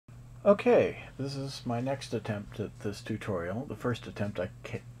Okay, this is my next attempt at this tutorial. The first attempt I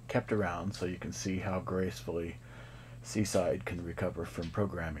kept around so you can see how gracefully Seaside can recover from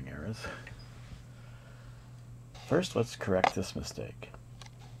programming errors. First, let's correct this mistake.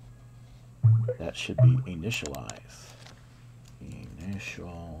 That should be initialize.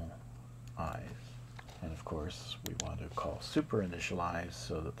 Initialize. And of course, we want to call super initialize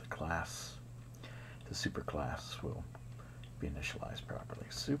so that the class, the super class, will be initialized properly.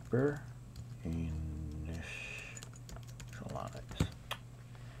 Super initialize.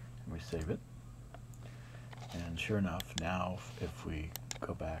 And we save it. And sure enough, now if we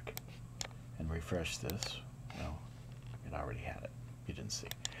go back and refresh this, no, it already had it. You didn't see.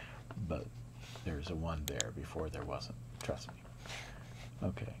 But there's a 1 there before there wasn't. Trust me.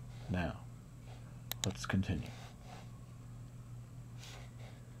 Okay, now let's continue.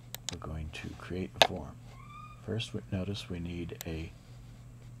 We're going to create a form. First, notice we need a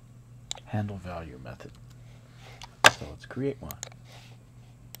handle value method. So let's create one.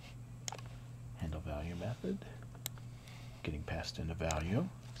 Handle value method, getting passed in a value.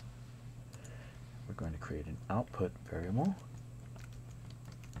 We're going to create an output variable.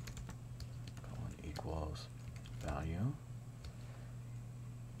 Colon equals value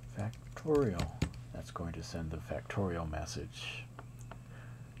factorial. That's going to send the factorial message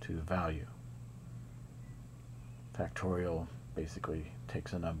to the value. Factorial basically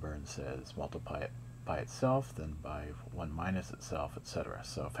takes a number and says multiply it by itself, then by 1 minus itself, etc.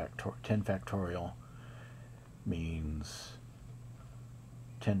 So 10 factorial means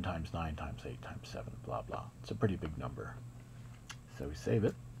 10 times 9 times 8 times 7, blah blah. It's a pretty big number. So we save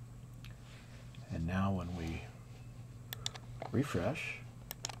it. And now when we refresh,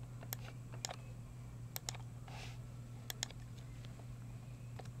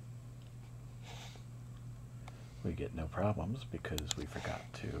 we get no problems because we forgot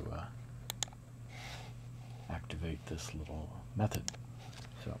to activate this little method.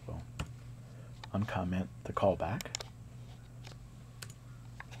 So we'll uncomment the callback.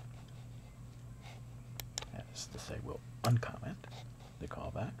 That is to say, we'll uncomment the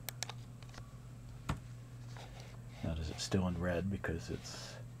callback. Notice it's still in red because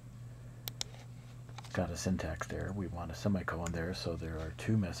it's got a syntax there. We want a semicolon there, so there are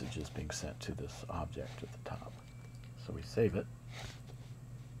 2 messages being sent to this object at the top. So we save it.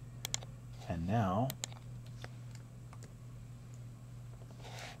 And now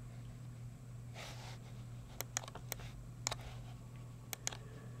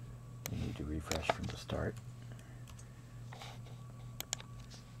we need to refresh from the start.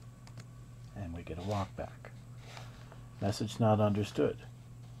 And we get a walkback. Message not understood.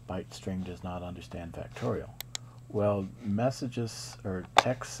 Byte string does not understand factorial. Well, messages or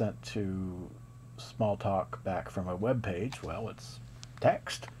text sent to Smalltalk back from a web page, well, it's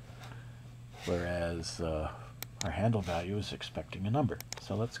text. Whereas our handle value is expecting a number.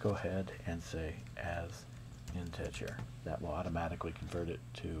 So let's go ahead and say as integer. That will automatically convert it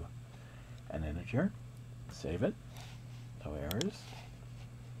to an integer. Save it. No errors.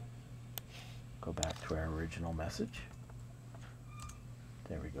 Go back to our original message.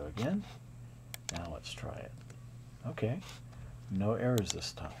 There we go again. Now let's try it. Okay. No errors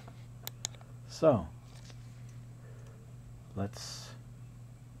this time. So let's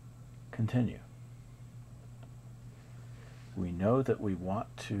continue. We know that we want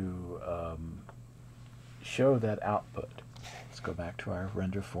to show that output. Let's go back to our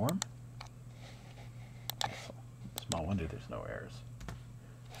render form. Small wonder there's no errors.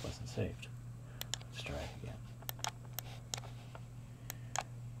 It wasn't saved. Let's try it again.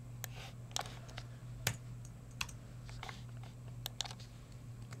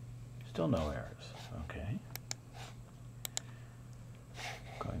 Still no errors. Okay.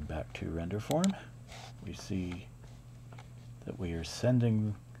 Going back to render form, we see that we are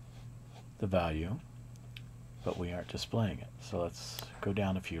sending the value, but we aren't displaying it. So let's go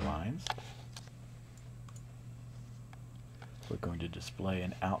down a few lines. We're going to display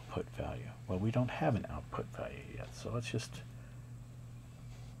an output value. Well, we don't have an output value yet, so let's just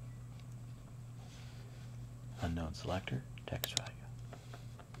unknown selector, text value.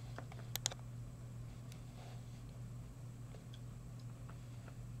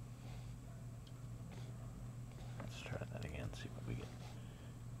 Let's try that again, see what we get.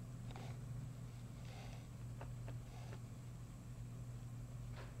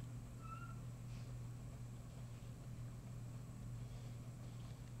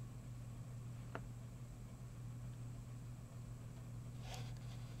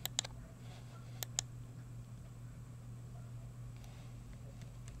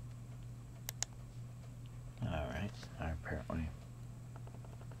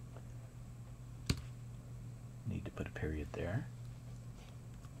 put a period there.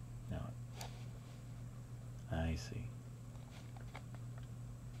 Now, I see.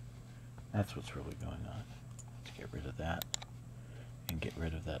 That's what's really going on. Let's get rid of that and get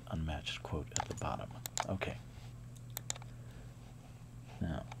rid of that unmatched quote at the bottom. Okay.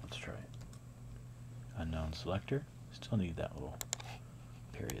 Now, let's try it. Unknown selector. Still need that little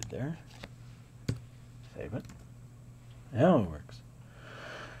period there. Save it. Now it works.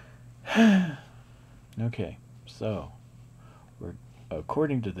 Okay, so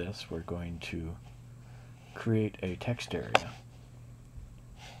according to this, we're going to create a text area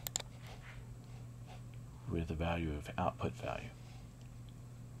with the value of output value.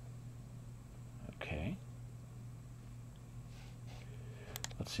 Okay.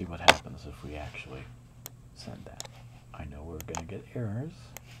 Let's see what happens if we actually send that. I know we're going to get errors.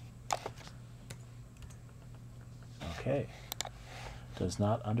 Okay. Does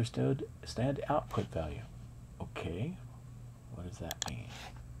not understand output value. Okay. What does that mean?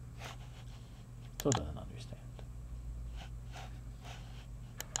 Still doesn't understand.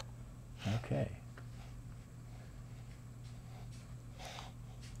 Okay.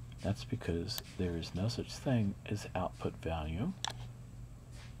 That's because there is no such thing as output value,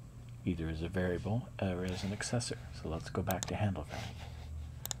 either as a variable or as an accessor. So let's go back to handle value.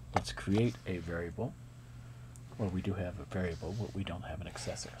 Let's create a variable. Well, we do have a variable, but we don't have an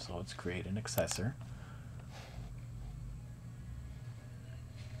accessor. So let's create an accessor.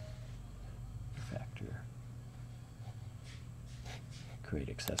 Factor.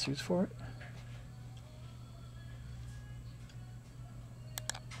 Create accessors for it.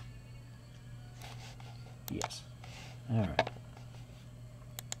 Yes. All right.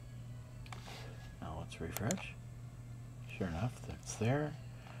 Now let's refresh. Sure enough, that's there.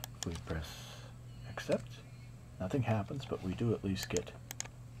 If we press accept, nothing happens, but we do at least get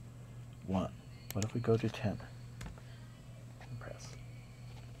 1. What if we go to 10? And press.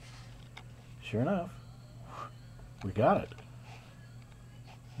 Sure enough, we got it.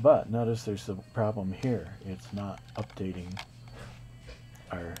 But notice there's a problem here. It's not updating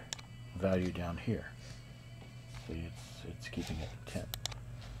our value down here. See, it's keeping it at 10.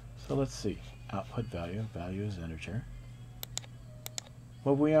 So let's see. Output value. Value is integer.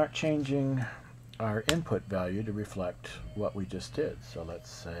 Well, we aren't changing our input value to reflect what we just did. So let's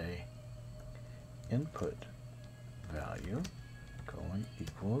say input value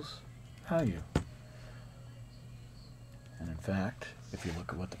equals value. And in fact, if you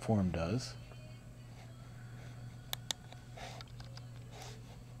look at what the form does,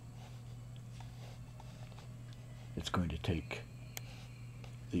 it's going to take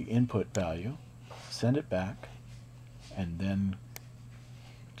the input value, send it back, and then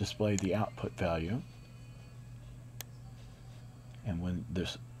display the output value. And when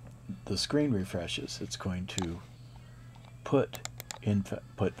the screen refreshes, it's going to put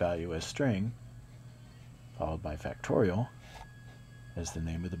input value as string, followed by factorial as the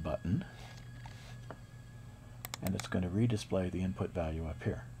name of the button, and it's going to redisplay the input value up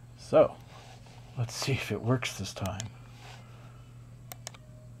here. So let's see if it works this time.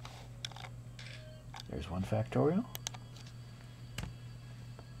 There's 1 factorial.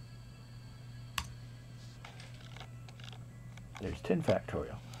 There's 10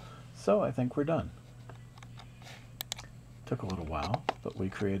 factorial. So I think we're done. Took a little while, but we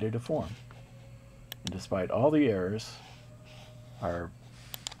created a form. And despite all the errors, our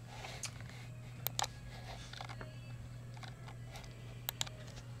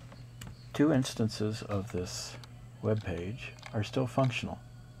two instances of this web page are still functional.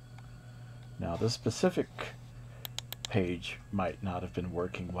 Now, this specific page might not have been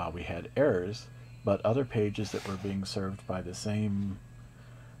working while we had errors, but other pages that were being served by the same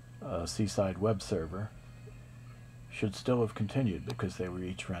Seaside web server should still have continued because they were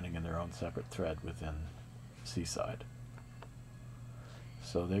each running in their own separate thread within Seaside.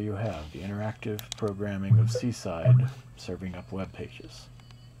 So there you have the interactive programming of Seaside serving up web pages.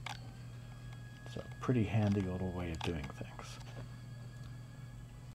 It's a pretty handy little way of doing things.